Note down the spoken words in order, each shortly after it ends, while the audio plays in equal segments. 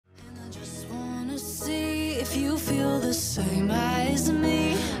if you feel the same as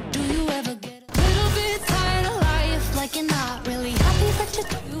me. Do you ever get a little bit tired of life, like you're not really happy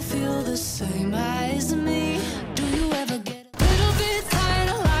that you feel the same as me? Do you ever get a little bit tired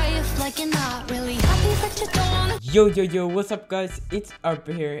of life, like you're not really happy that you don't wanna... Yo, what's up guys, it's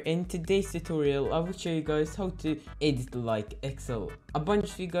E.R.P.I here. In today's tutorial I will show you guys how to edit like Excel. A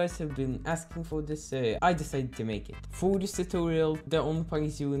bunch of you guys have been asking for this, so I decided to make it. For this tutorial, the only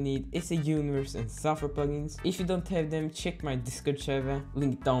plugins you will need is the universe and software plugins. If you don't have them, check my Discord server,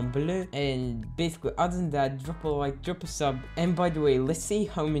 link down below. And basically, other than that, drop a like, drop a sub. And by the way, let's see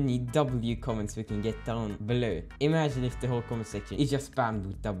how many W comments we can get down below. Imagine if the whole comment section is just spammed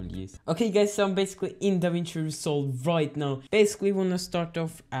with W's. Okay guys, so I'm basically in DaVinci Resolve right now. Basically, want to start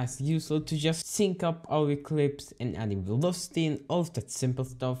off as usual to just sync up our clips and adding velocity and all of that simple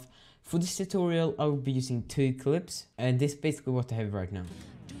stuff. For this tutorial I will be using 2 clips, and this is basically what I have right now.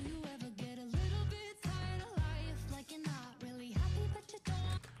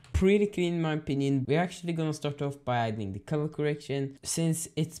 Pretty clean in my opinion. We're actually gonna start off by adding the color correction, since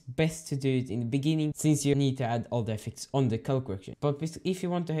it's best to do it in the beginning, since you need to add all the effects on the color correction. But if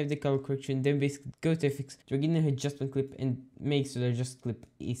you want to have the color correction, then basically go to effects, drag in an adjustment clip and make sure the adjustment clip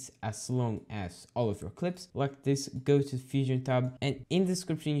is as long as all of your clips. Like this, go to the Fusion tab, and in the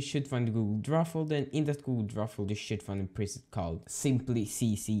description you should find the Google Draw folder, and in that Google Draw folder you should find a preset called Simply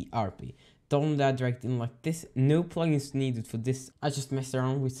CC ERPI. Download that direct in like this. No plugins needed for this. I just messed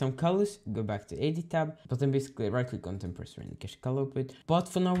around with some colors, go back to edit tab, but then basically right click on and press random cache color output. But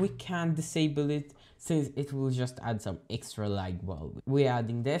for now we can disable it, since it will just add some extra lag while we're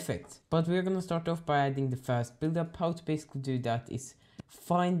adding the effects. But we're gonna start off by adding the first build up. How to basically do that is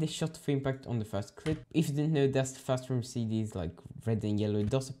find the shot of impact on the first clip. If you didn't know, that's the first time you see these like red and yellow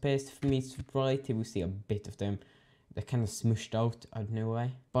dots appear. For me it's right, here we see a bit of them. They're kind of smushed out, I don't know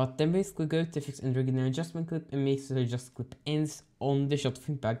why. But then basically go to effects and drag in an adjustment clip and make sure the adjustment clip ends on the shot of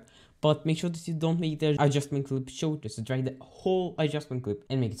impact. But make sure that you don't make the adjustment clip shorter, so drag the whole adjustment clip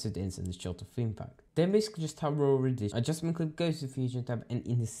and make it so it ends on the shot of impact. Then basically just hover over this adjustment clip, go to the Fusion tab, and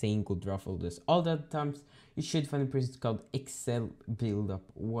in the same Google Draw folders. All the other times you should find a preset called Excell buildup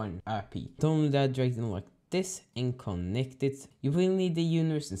 1 E.R.P. Download that, drag it in like this and connect it. You will need the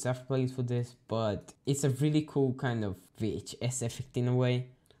universe and software plugins for this, but it's a really cool kind of VHS effect in a way.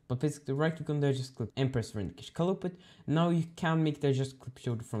 But basically right click on the adjust clip and press random cache color output. Now you can make the adjust clip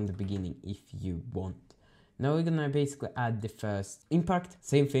shorter from the beginning if you want. Now we're gonna basically add the first impact.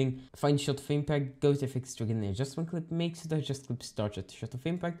 Same thing, find shot of impact, go to effects, drag in the adjustment clip, make sure the adjust clip starts at the shot of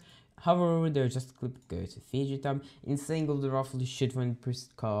impact. Hover over the adjust clip, go to Fusion tab. In single the ruffle you should find a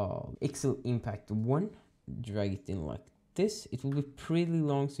preset called Excel Impact 1. Drag it in like this. It will be pretty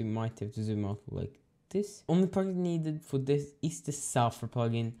long, so you might have to zoom out like this. Only plugin needed for this is the software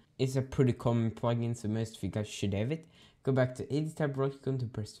plugin. It's a pretty common plugin, so most of you guys should have it. Go back to edit tab, right click on to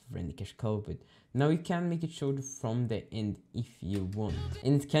press random cache color output. Now you can make it shorter from the end if you want,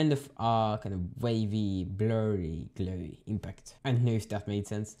 and it's kind of wavy, blurry, glowy impact. I don't know if that made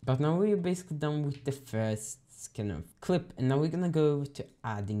sense. But now we're basically done with the first kind of clip, and now we're gonna go over to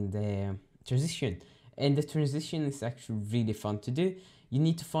adding the transition. And the transition is actually really fun to do. You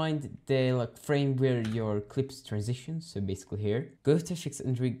need to find the frame where your clips transition. So basically here, go to effects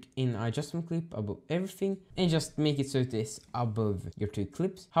and drag in adjustment clip above everything, and just make it so it is above your 2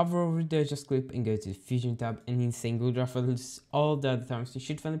 clips. Hover over the adjust clip and go to the Fusion tab, and in single draw files all the other times you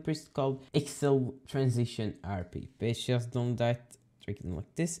should find a preset called Excel Transition E.R.P. But just done that. Drag it in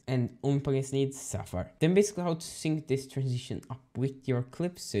like this, and only plugins need software. Then basically how to sync this transition up with your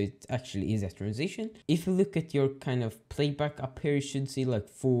clips so it actually is a transition. If you look at your kind of playback up here, you should see like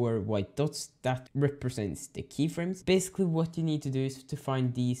 4 white dots that represents the keyframes. Basically what you need to do is to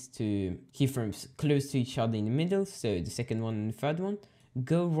find these 2 keyframes close to each other in the middle, so the second one and the third one.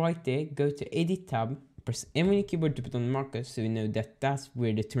 Go right there, go to edit tab, press M on your keyboard to put on marker, so we know that that's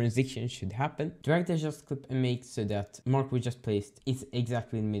where the transition should happen. Drag the adjust clip and make so that marker we just placed is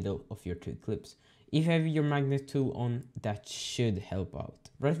exactly in the middle of your 2 clips. If you have your magnet tool on, that should help out.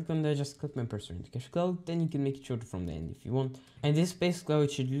 Right click on the adjust clip and press random cache color, then you can make it shorter from the end if you want. And this is basically how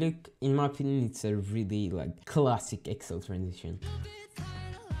it should look. In my opinion, it's a really classic Excel transition.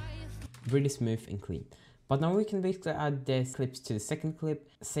 Really smooth and clean. But now we can basically add the clips to the second clip.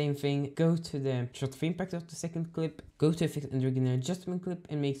 Same thing, go to the shot of impact of the second clip, go to effect and drag in an adjustment clip,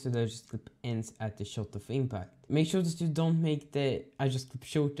 and make sure the adjust clip ends at the shot of impact. Make sure that you don't make the adjust clip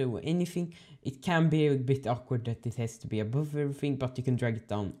shorter or anything. It can be a bit awkward that it has to be above everything, but you can drag it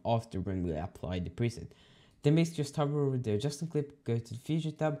down after when we apply the preset. Then basically just hover over the adjustment clip, go to the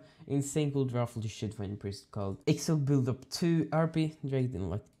Fusion tab, in single draw you should find a preset called Excel buildup 2 E.R.P. Drag it in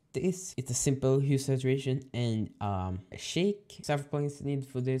like this. It's a simple hue saturation and a shake. Several plugins needed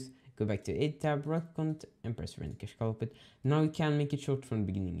for this. Go back to Edit tab, right click and press render cache color put. Now you can make it short from the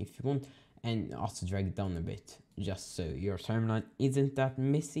beginning if you want, and also drag it down a bit just so your timeline isn't that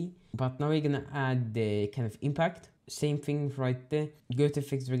messy. But now we're gonna add the kind of impact. Same thing right there. Go to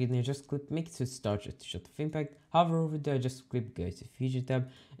effects, drag it near just clip, make it so it starts at the shot of impact. Hover over there, just clip, go to feature tab,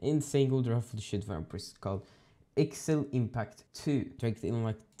 and single draw for the shot where it's called Excell Impact 2. Drag it in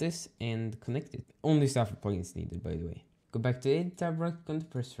like this and connect it. Only several plugins needed, by the way. Go back to Edit tab, right click,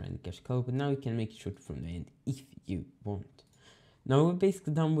 press render cache color, but now you can make it short from the end if you want. Now we're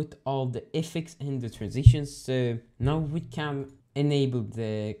basically done with all the effects and the transitions, so now we can enable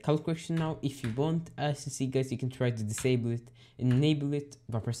the color correction now if you want. As you see guys, you can try to disable it, enable it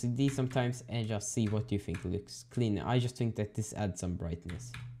by pressing D sometimes and just see what you think looks cleaner. I just think that this adds some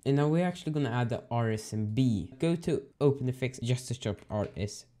brightness. And now we're actually gonna add the RSMB. Go to open effects, just to search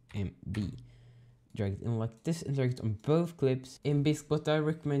RSMB. Drag it in like this and drag it on both clips. And basically what I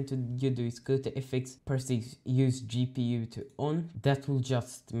recommend you do is go to effects, press use GPU to on. That will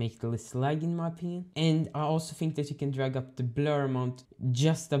just make the less lag in my opinion. And I also think that you can drag up the blur amount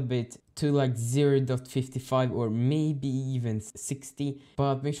just a bit to like 0.55 or maybe even 60.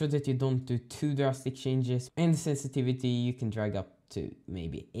 But make sure that you don't do too drastic changes. And the sensitivity you can drag up to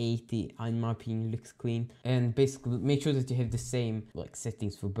maybe 80, in my opinion looks clean. And basically make sure that you have the same like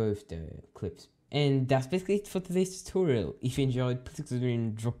settings for both the clips. And that's basically it for today's tutorial. If you enjoyed, please consider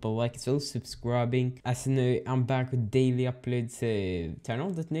and drop a like as well as subscribing. As you know, I'm back with daily uploads, so turn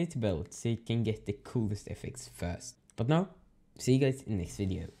on that notification bell so you can get the coolest effects first. But now, see you guys in the next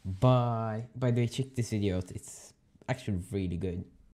video. Bye. By the way, check this video out, it's actually really good.